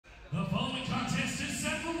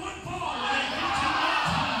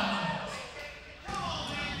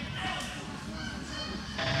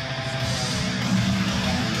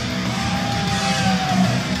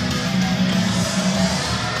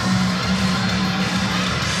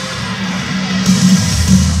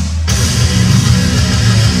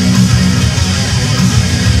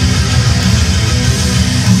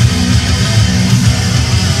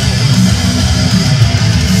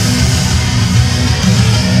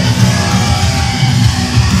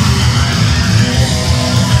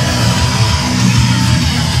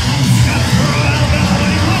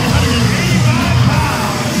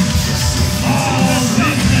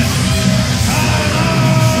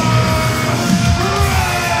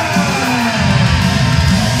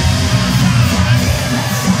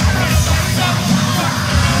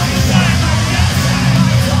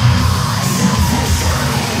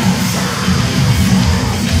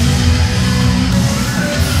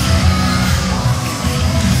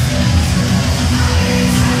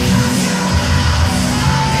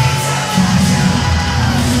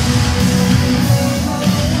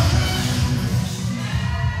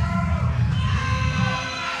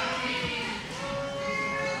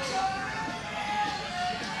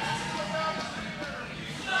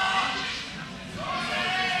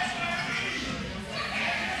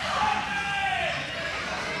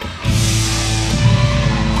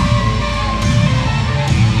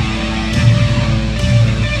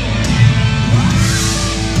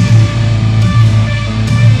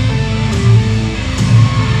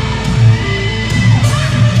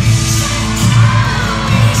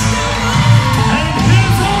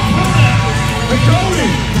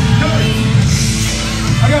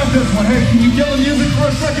love this one. Hey, can you kill the music for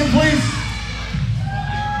a second, please?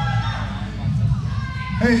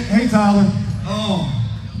 Hey, Tyler.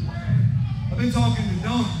 I've been talking to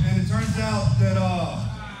Dunk, and it turns out that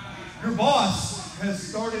your boss has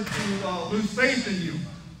started to lose faith in you.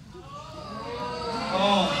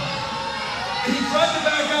 He tried to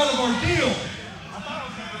back out of our deal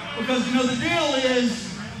because the deal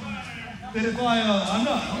is that if I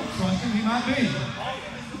don't trust him, he might be.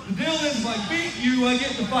 The deal is if I beat you, I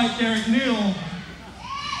get to fight Derek Neal,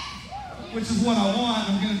 which is what I want.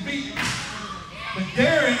 I'm going to beat you. But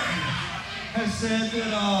Derek has said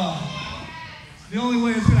that the only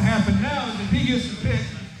way it's going to happen now is if he gets to pick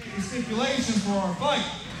the stipulation for our fight.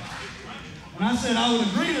 And I said I would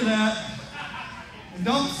agree to that. And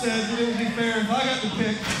Dunk said that it would be fair if I got to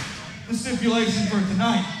pick the stipulation for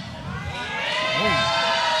tonight.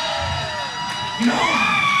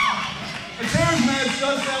 A chairs match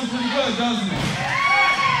does sound pretty good, doesn't it?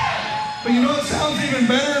 But what sounds even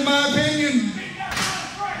better in my opinion?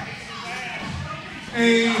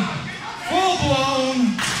 A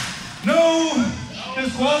full-blown, no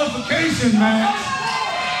disqualification match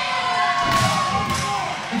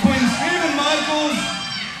between Steven Michaels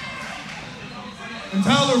and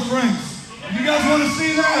Tyler Franks. You guys want to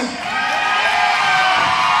see that?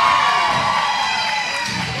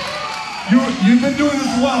 You've been doing this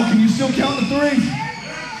a while. Can you still count to 3?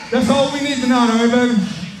 That's all we need tonight, all right, baby?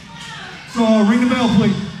 So ring the bell,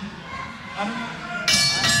 please.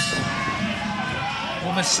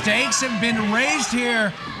 Well, the stakes have been raised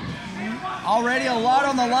here. Already a lot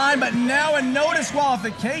on the line, but now a no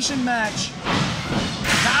disqualification match.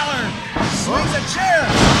 Tyler swings a chair.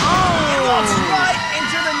 It walks right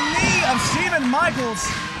into the knee of Steven Michaels.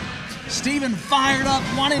 Steven fired up,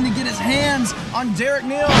 wanting to get his hands on Derek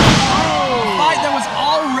Neal. A fight that was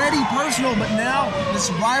already personal, but now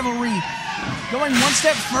this rivalry going one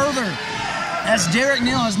step further as Derek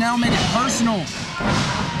Neal has now made it personal,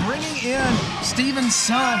 bringing in Steven's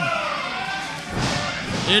son.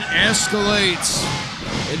 It escalates.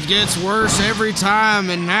 It gets worse every time,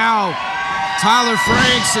 and now Tyler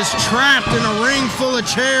Franks is trapped in a ring full of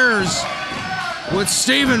chairs with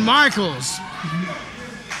Steven Michaels.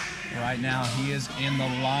 Right now, he is in the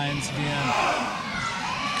lion's den,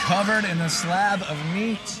 covered in a slab of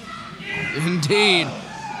meat. Indeed.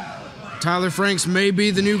 Tyler Franks may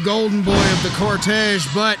be the new golden boy of the Cortege,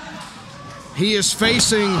 but he is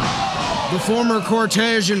facing the former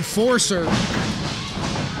Cortege enforcer,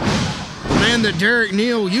 the man that Derek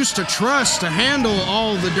Neal used to trust to handle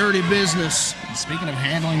all the dirty business. Speaking of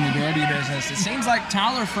handling the dirty business, it seems like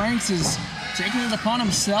Tyler Franks is taking it upon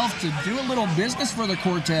himself to do a little business for the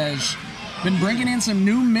Cortege. Been bringing in some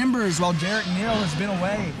new members while Derek Neal has been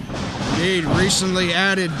away. Indeed, recently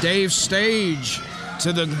added Dave Stage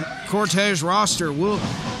to the Cortege roster.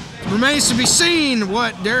 Remains to be seen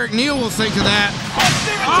what Derek Neal will think of that.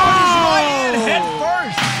 Steven charges right in head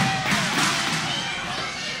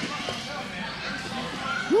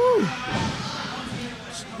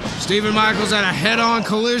first. Woo. Steven Michaels had a head-on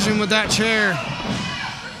collision with that chair.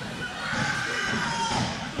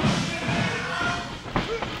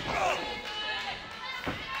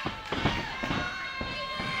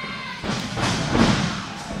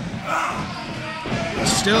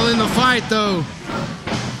 Still in the fight, though.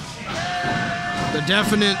 The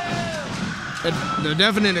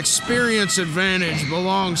definite experience advantage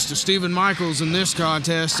belongs to Steven Michaels in this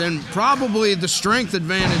contest, and probably the strength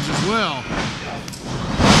advantage as well.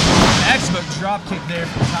 Excellent drop kick there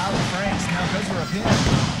from Tyler Franks. Now goes for a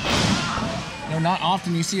pin. Not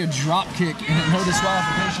often you see a drop kick in a no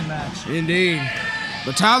disqualification match. Indeed.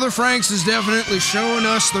 But Tyler Franks is definitely showing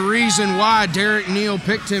us the reason why Derek Neal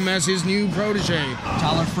picked him as his new protege.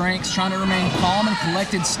 Tyler Franks trying to remain calm and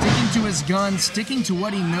collected, sticking to his gun, sticking to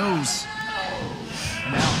what he knows.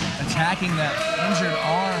 Now attacking that injured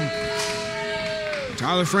arm.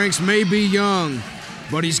 Tyler Franks may be young,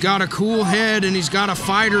 but he's got a cool head and he's got a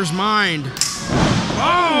fighter's mind.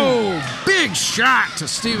 Oh, big shot to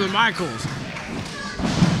Steven Michaels.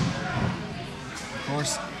 Of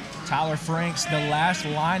course, Tyler Franks, the last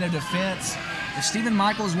line of defense. If Steven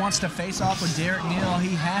Michaels wants to face off with Derek Neal,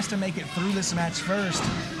 he has to make it through this match first.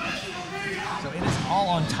 So it is all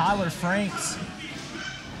on Tyler Franks.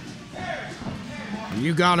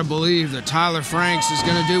 You gotta believe that Tyler Franks is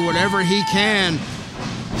gonna do whatever he can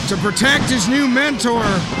to protect his new mentor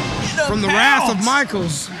from the wrath of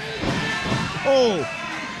Michaels. Oh.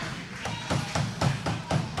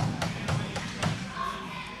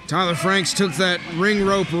 Tyler Franks took that ring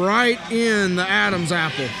rope right in the Adam's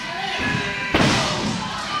apple.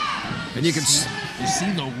 And you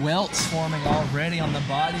see the welts forming already on the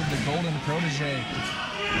body of the Golden Protege.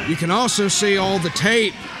 You can also see all the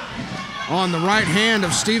tape on the right hand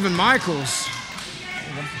of Stephen Michaels.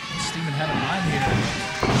 What Stephen had in mind here?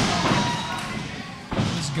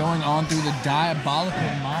 What is going on through the diabolical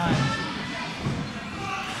mind?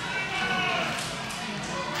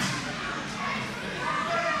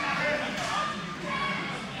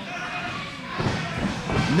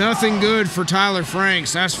 Nothing good for Tyler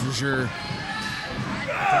Franks, that's for sure.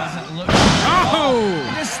 Doesn't look.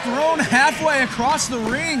 Oh! Just thrown halfway across the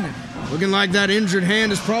ring. Looking like that injured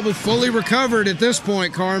hand is probably fully recovered at this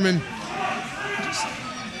point, Carmen. Just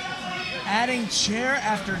adding chair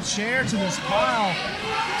after chair to this pile.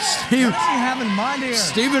 What does he have in mind here?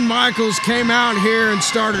 Stephen Michaels came out here and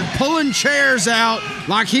started pulling chairs out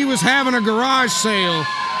like he was having a garage sale.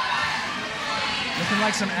 Looking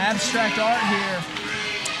like some abstract art here.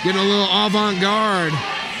 Getting a little avant-garde.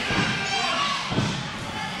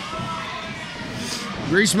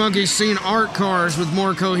 Grease Monkey's seen art cars with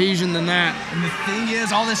more cohesion than that. And the thing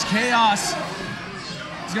is, all this chaos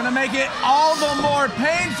is gonna make it all the more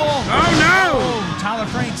painful. Oh no! Oh, Tyler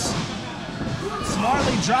Franks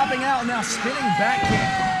smartly dropping out, now spinning back kick.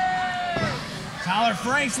 Tyler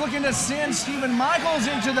Franks looking to send Stephen Michaels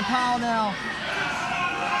into the pile now.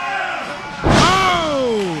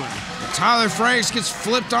 Oh! Tyler Franks gets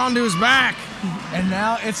flipped onto his back. And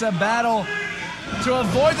now it's a battle to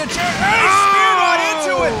avoid the chair. Hey, speared right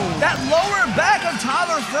into it. That lower back of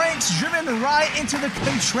Tyler Franks driven right into the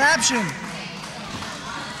contraption.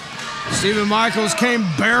 Stephen Michaels came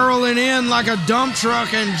barreling in like a dump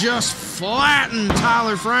truck and just flattened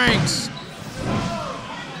Tyler Franks.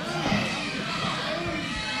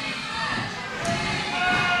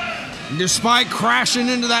 Despite crashing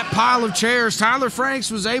into that pile of chairs, Tyler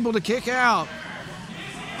Franks was able to kick out.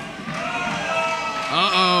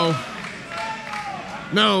 Uh-oh.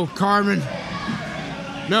 No, Carmen.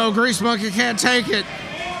 No, Grease Monkey can't take it.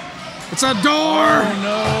 It's a door! Oh,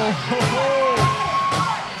 no.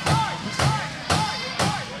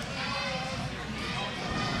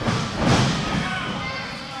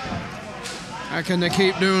 How can they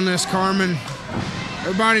keep doing this, Carmen?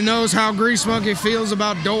 Everybody knows how Grease Monkey feels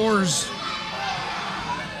about doors.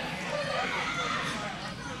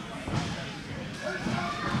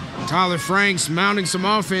 Tyler Franks mounting some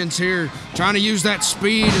offense here, trying to use that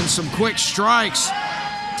speed and some quick strikes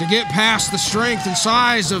to get past the strength and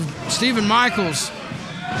size of Stephen Michaels.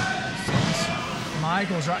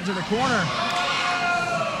 Michaels right to the corner.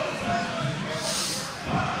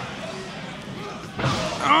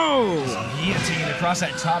 Oh! Guillotine across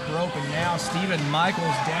that top rope, and now Stephen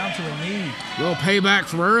Michaels down to a knee. Little payback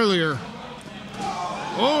from earlier.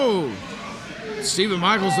 Oh! Stephen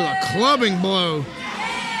Michaels with a clubbing blow.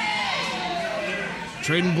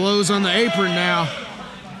 Trading blows on the apron now.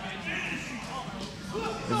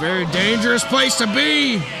 A very dangerous place to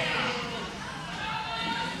be.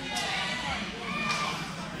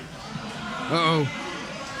 Uh-oh.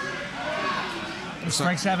 What's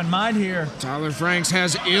Franks have in mind here? Tyler Franks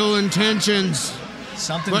has ill intentions.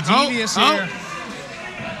 Something But- devious here.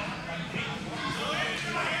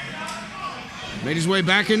 Made his way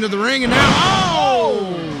back into the ring and now,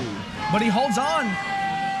 oh! But he holds on.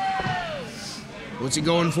 What's he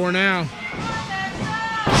going for now?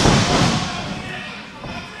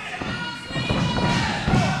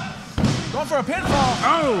 Going for a pinfall.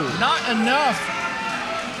 Oh! Not enough.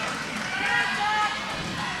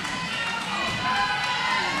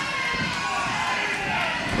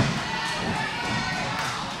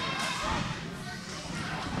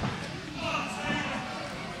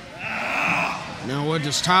 Now what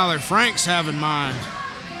does Tyler Franks have in mind?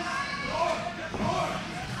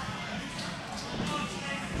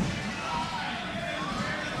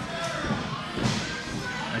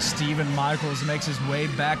 As Stephen Michaels makes his way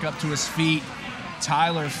back up to his feet,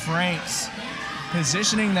 Tyler Franks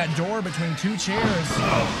positioning that door between two chairs,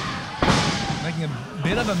 making a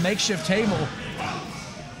bit of a makeshift table.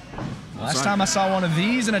 Last time I saw one of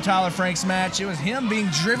these in a Tyler Franks match, it was him being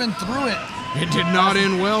driven through it. It did not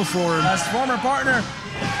end well for him. As former partner,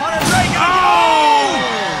 Hunter Drake. Oh!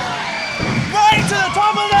 Right to the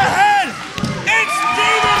top of the head! It's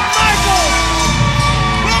Stephen Michaels!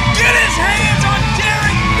 Will get his hands on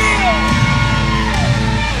Derek Neal!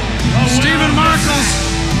 Stephen Michaels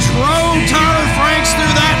drove Tyler Franks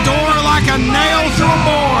through that door like a nail through a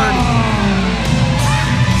board.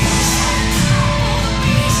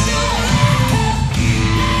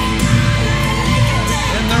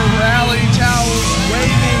 And the rally towels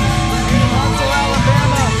waving in Huntsville,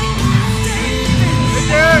 Alabama. The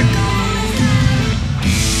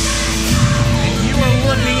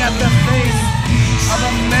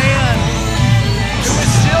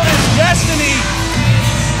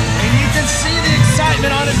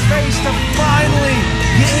race to finally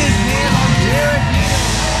get his hand on Derek Neal.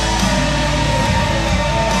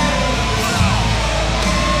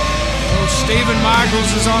 Oh, Stephen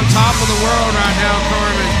Michaels is on top of the world right now,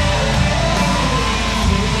 Carmen.